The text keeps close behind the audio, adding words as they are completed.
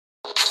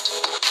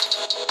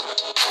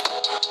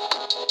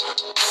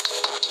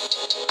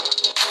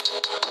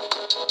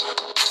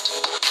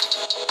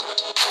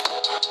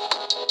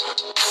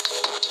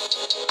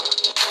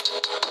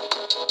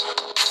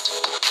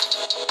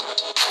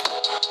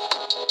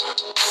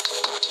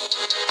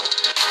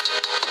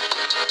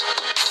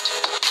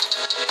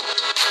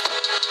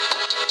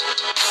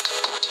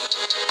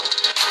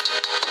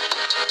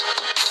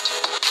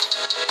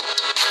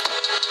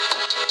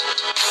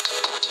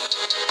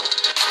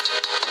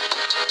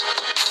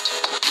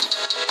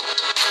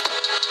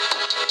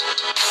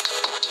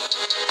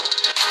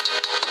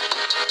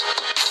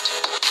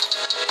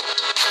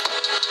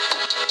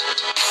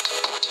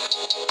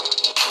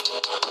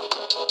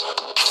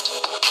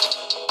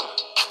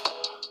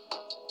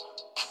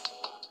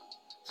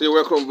So you're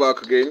welcome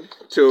back again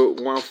to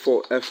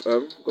 14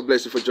 FM. God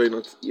bless you for joining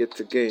us yet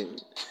again.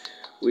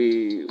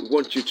 We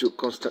want you to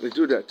constantly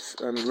do that,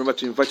 and remember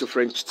to invite your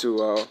friends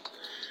to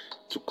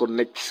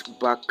connect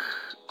back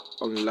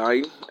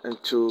online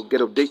and to get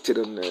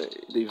updated on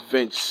the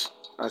events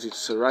as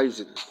it's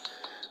arising,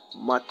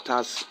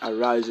 matters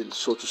arising,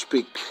 so to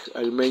speak.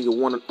 I remain your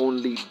one and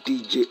only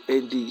DJ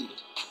Andy.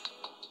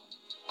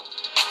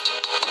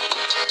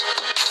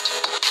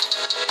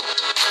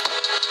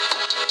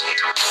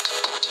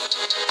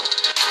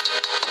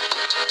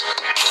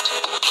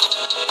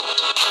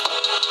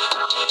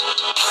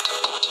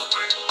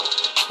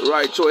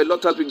 Right, so a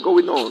lot has been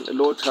going on. A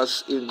lot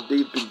has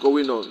indeed been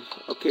going on.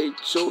 Okay,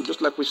 so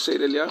just like we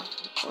said earlier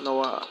on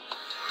our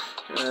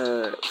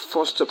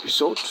first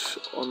episode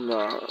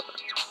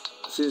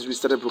since we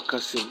started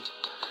broadcasting,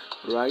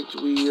 right?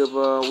 We have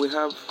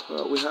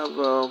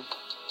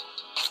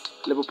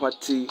Labour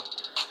Party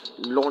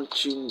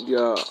launching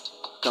their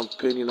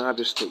campaign in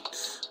Abia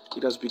State.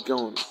 It has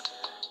begun,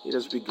 and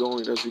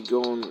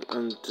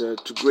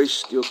to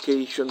grace the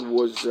occasion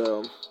was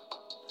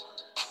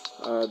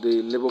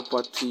the Labour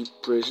Party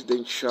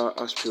presidential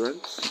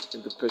aspirant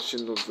in the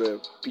person of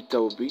Peter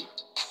Obi.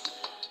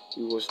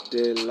 He was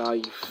there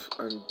live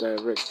and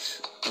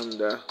direct,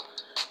 and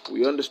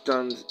we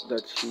understand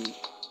that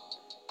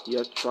he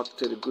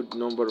attracted a good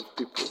number of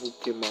people who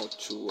came out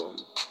to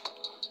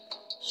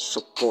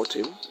support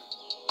him.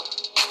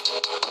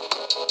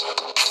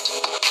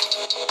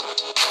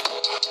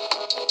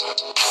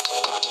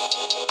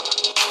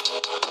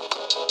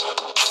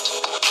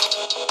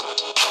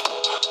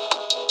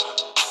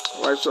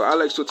 Right, so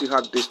Alex Otti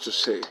had this to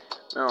say.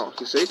 Now,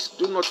 he said,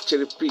 do not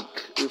cherry pick,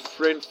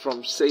 refrain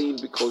from saying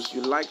because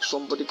you like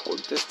somebody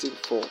contesting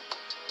for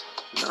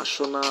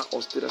National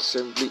or State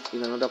Assembly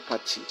in another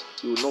party,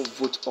 you will not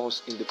vote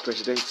us in the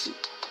presidency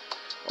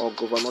or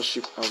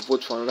governorship and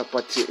vote for another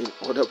party in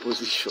other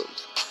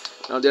positions.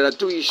 Now, there are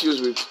two issues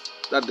with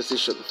that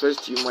decision.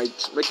 First, you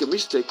might make a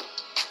mistake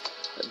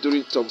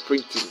during term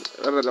printing.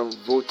 Rather than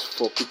vote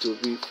for Peter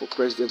Obi for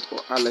president or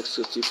Alex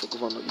Otti for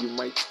governor, you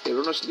might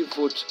erroneously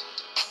vote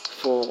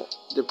for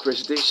the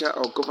presidential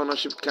or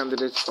governorship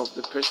candidate of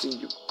the person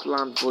you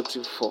plan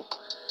voting for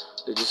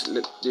the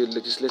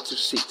legislative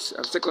seats.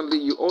 And secondly,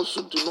 you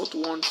also do not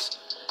want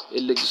a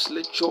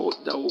legislature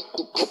that will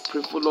cook up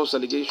frivolous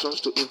allegations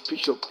to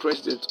impeach your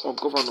president or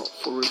governor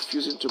for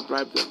refusing to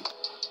bribe them.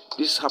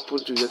 This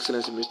happened to His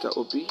Excellency Mr.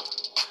 Obi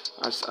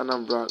as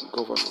Anambra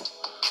governor.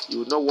 You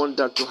would not want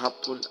that to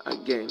happen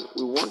again.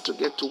 We want to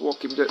get to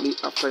work immediately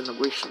after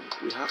inauguration.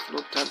 We have no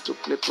time to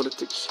play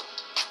politics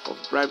of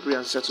bribery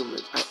and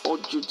settlement. I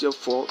urge you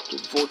therefore to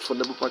vote for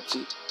Labour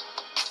Party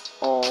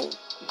all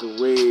the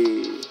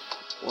way.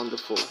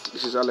 Wonderful.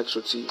 This is Alex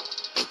Otti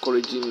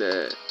encouraging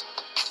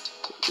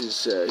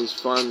his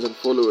fans and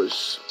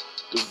followers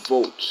to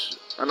vote,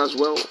 and as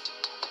well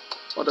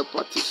other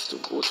parties to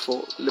vote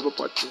for Labour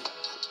Party.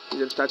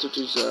 He's entitled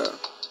to his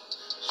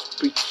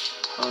speech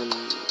and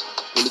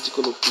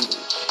political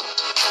opinions.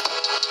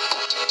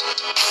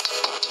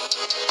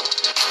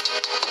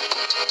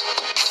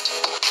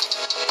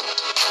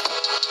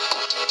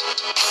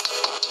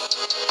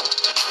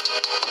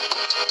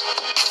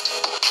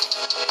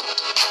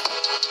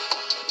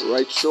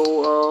 Right,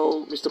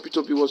 so Mr. Peter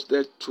Obi was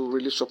there to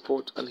really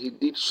support, and he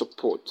did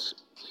support,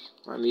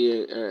 and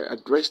he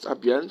addressed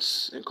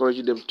Abians,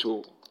 encouraging them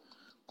to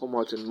come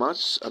out in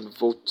mass and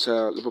vote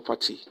Labour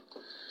Party,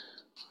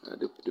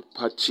 the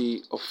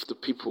party of the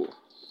people.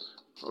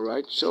 All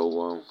right,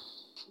 so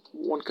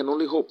one can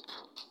only hope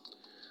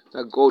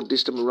that God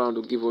this time around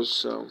will give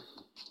us a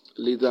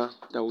leader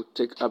that will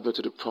take Abia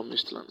to the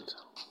promised land.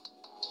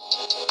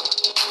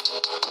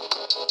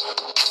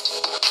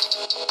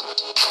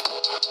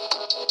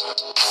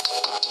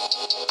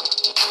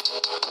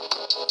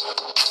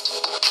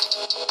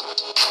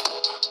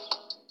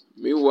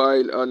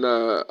 Meanwhile, on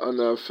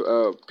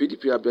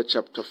PDP Abia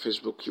chapter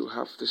Facebook, you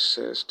have this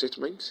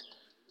statement.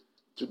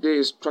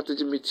 Today's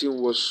strategy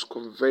meeting was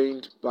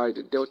convened by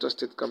the Delta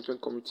State Campaign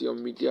Committee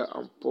on Media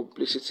and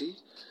Publicity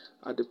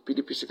at the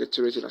PDP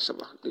Secretariat in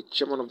Asaba. The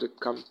chairman of the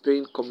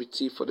campaign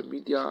committee for the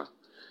media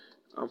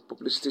and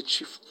publicity,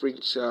 Chief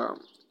Prince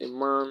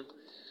Eman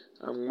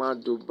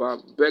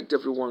Maduba, begged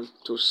everyone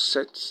to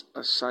set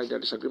aside their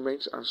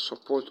disagreements and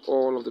support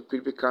all of the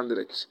PDP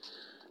candidates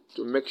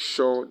to make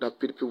sure that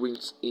PDP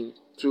wins in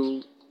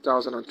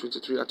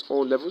 2023 at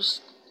all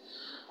levels.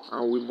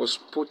 And we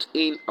must put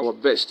in our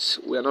best.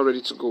 We are not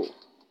ready to go.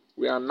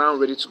 We are now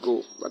ready to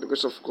go. By the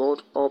grace of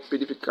God, all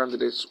PDP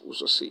candidates will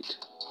succeed.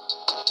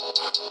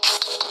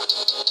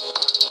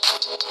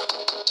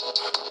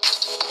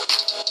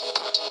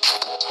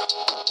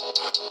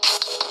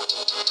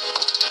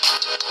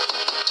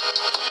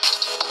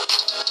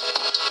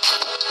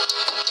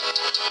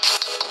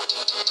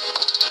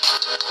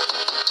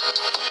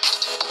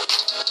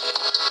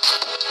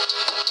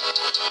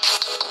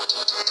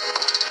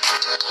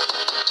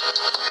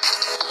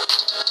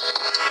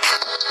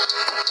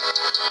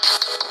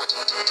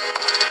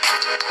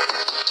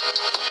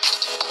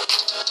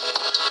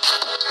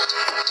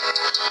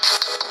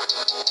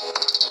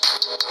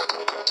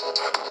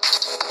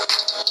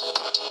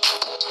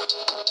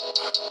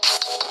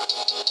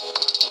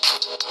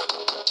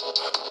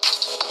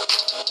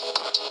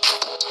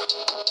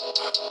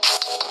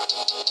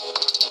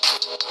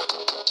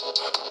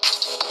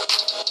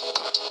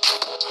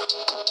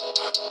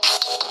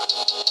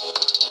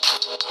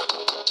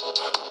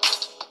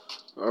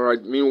 All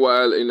right.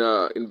 Meanwhile,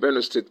 in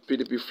Benue State,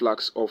 PDP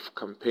flags off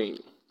campaign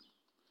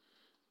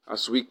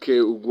as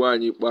Wike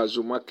Ugwanyi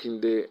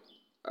Bazumakinde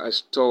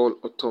stall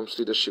Ottom's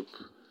leadership.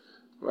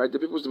 Right, the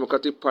People's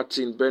Democratic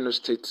Party in Benue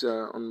State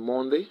on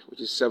Monday,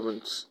 which is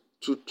 7th,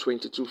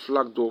 2022,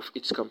 flagged off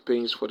its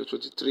campaigns for the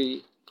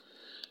 23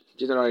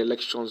 general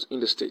elections in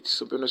the state.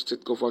 So Benue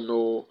State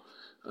Governor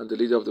and the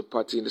leader of the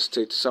party in the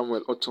state,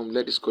 Samuel Ottom,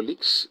 led his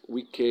colleagues,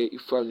 Wike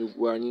Ifeanyi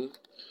Ugwanyi,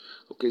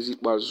 Okezi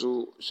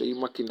Bazu, Seyi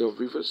Makinde of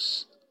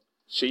Rivers,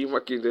 Seyi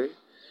Makinde,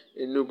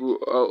 Enugu,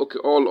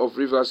 all of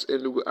Rivers,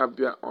 Enugu,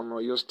 Abia, and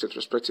Oyo State,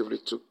 respectively,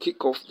 to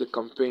kick off the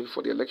campaign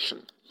for the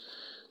election.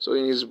 So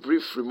in his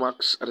brief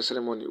remarks at the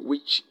ceremony,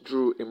 which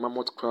drew a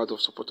mammoth crowd of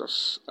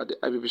supporters at the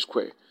IBB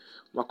Square,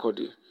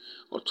 Makurdi,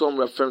 Ottom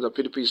reaffirmed that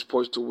PDP is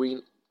poised to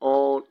win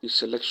all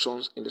its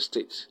elections in the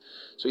state.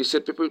 So he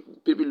said,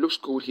 PDP looks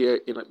good here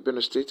in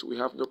Benue State. We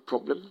have no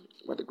problem.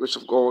 By the grace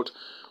of God,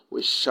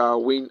 we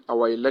shall win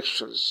our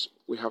elections.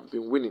 We have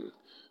been winning.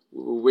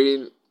 We will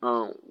win.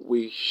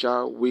 We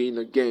shall win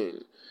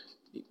again.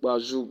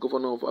 Bazu,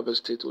 governor of Abia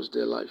State, was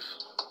there live.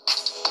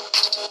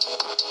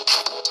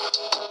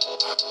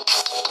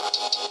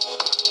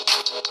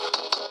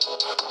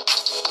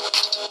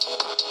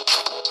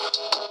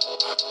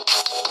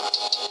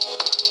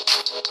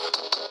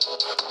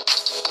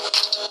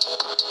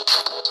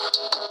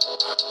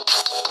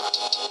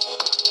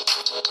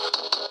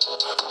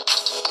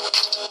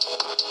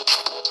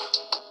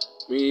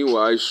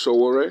 Meanwhile,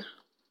 Sowore,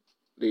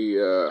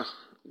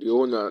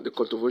 the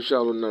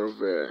controversial owner of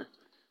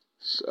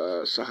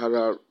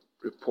Sahara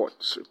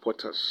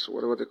reporters,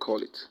 whatever they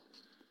call it,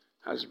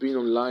 has been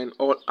online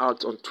all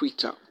out on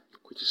Twitter,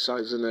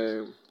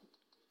 criticizing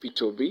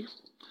Peter Obi,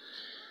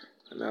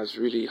 and has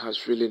really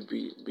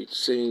been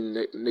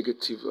saying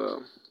negative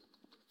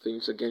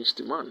things against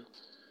the man.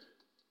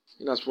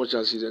 In as much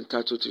as he's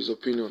entitled to his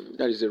opinion,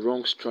 that is the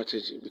wrong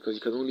strategy, because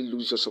you can only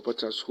lose your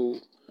supporters who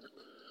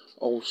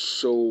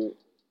also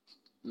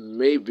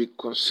may be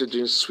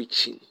considering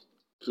switching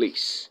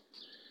place.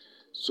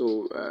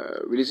 So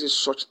releasing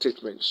such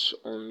statements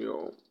on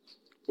your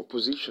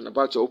opposition,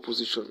 about your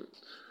opposition,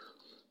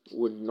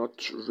 would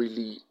not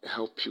really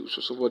help you.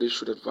 So somebody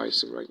should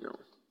advise him right now.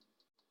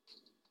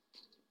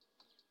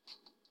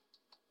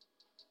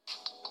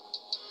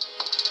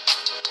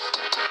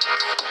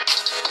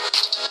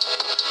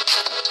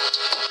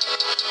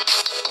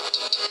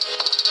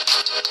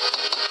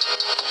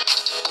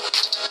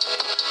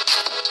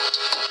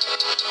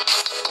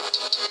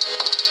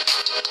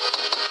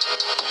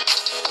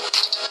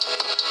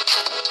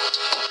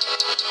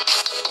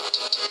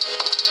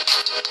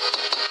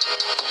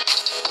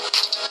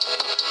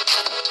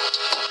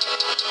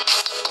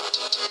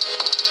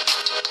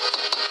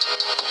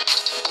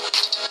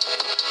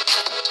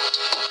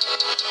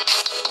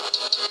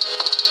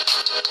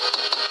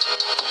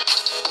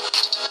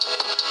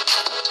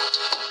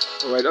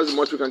 Alright, that's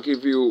much we can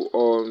give you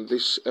on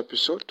this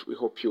episode. We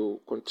hope you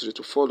continue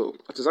to follow.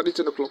 At exactly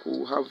 10 o'clock,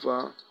 we'll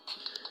have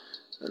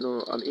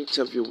an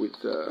interview with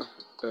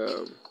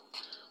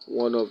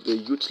one of the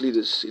youth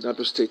leaders in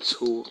other states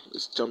who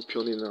is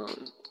championing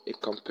a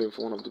campaign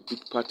for one of the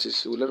big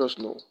parties. He will let us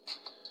know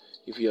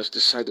if he has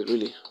decided,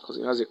 really, because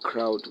he has a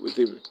crowd with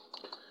him,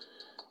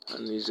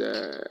 and he's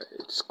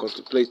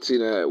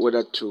contemplating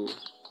whether to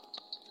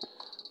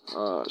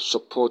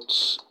support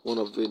one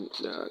of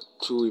the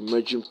two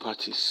emerging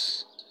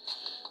parties.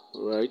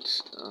 Right,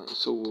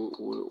 so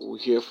we'll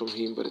hear from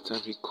him by the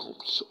time he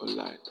comes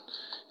online.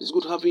 It's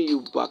good having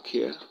you back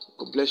here.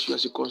 God bless you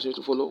as you continue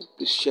to follow.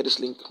 Please share this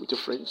link with your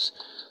friends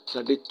so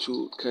that they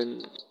too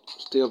can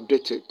stay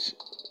updated.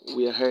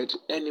 We are heard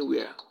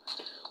anywhere.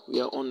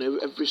 We are on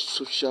every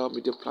social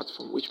media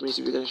platform, which means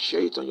if you can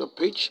share it on your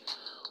page,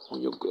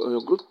 on your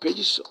group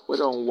pages,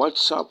 whether on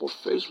WhatsApp or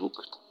Facebook,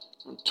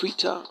 on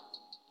Twitter,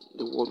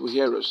 the world will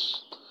hear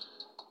us.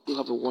 You'll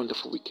have a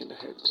wonderful weekend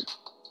ahead.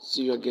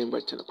 See you again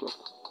by 10 o'clock.